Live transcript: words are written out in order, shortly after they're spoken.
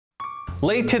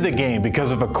Late to the game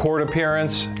because of a court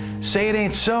appearance? Say it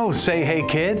ain't so, say hey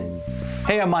kid.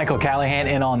 Hey, I'm Michael Callahan,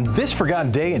 and on this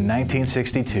forgotten day in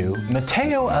 1962,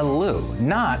 Matty Alou,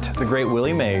 not the great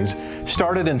Willie Mays,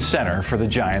 started in center for the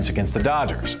Giants against the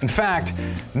Dodgers. In fact,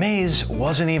 Mays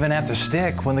wasn't even at the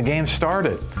stick when the game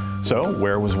started. So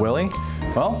where was Willie?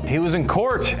 Well, he was in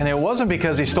court, and it wasn't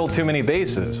because he stole too many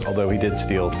bases, although he did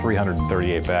steal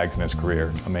 338 bags in his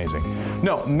career. Amazing.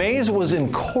 No, Mays was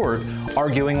in court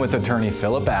arguing with attorney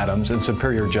Philip Adams and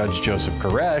Superior Judge Joseph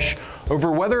Koresh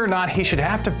over whether or not he should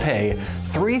have to pay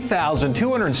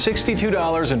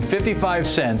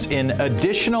 $3,262.55 in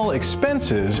additional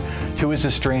expenses to his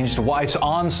estranged wife's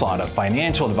onslaught of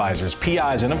financial advisors,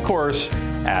 PIs, and of course,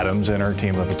 Adams and her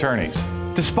team of attorneys.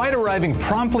 Despite arriving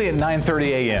promptly at 9:30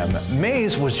 a.m.,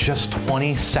 Mays was just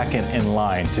 22nd in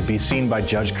line to be seen by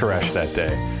Judge Koresh that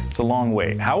day. It's a long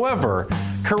wait. However,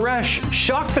 Koresh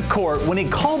shocked the court when he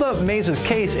called up Mays'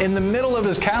 case in the middle of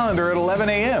his calendar at 11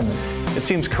 a.m. It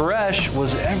seems Koresh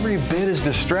was every bit as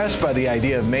distressed by the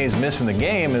idea of Mays missing the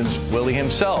game as Willie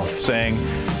himself, saying,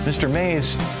 "Mr.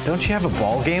 Mays, don't you have a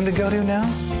ball game to go to now?"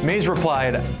 Mays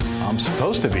replied, "I'm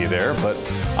supposed to be there, but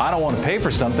I don't want to pay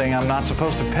for something I'm not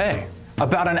supposed to pay."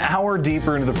 About an hour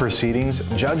deeper into the proceedings,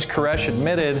 Judge Koresh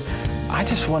admitted, "I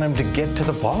just want him to get to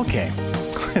the ball game."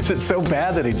 Is it so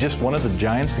bad that he just wanted the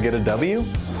Giants to get a W?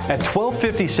 At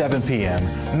 12:57 p.m.,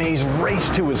 Mays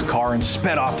raced to his car and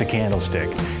sped off to Candlestick.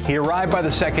 He arrived by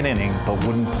the second inning, but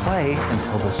wouldn't play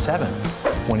until the seventh,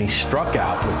 when he struck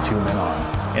out with 2 men on.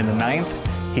 In the ninth,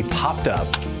 he popped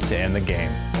up to end the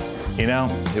game. You know,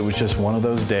 it was just one of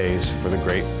those days for the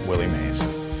great Willie Mays.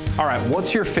 All right,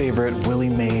 what's your favorite Willie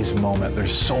Mays moment?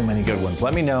 There's so many good ones.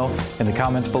 Let me know in the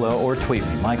comments below or tweet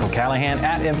me, Michael Callahan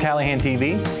at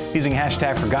MCallahanTV, using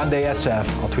hashtag ForgottenDaySF.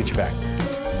 I'll tweet you back.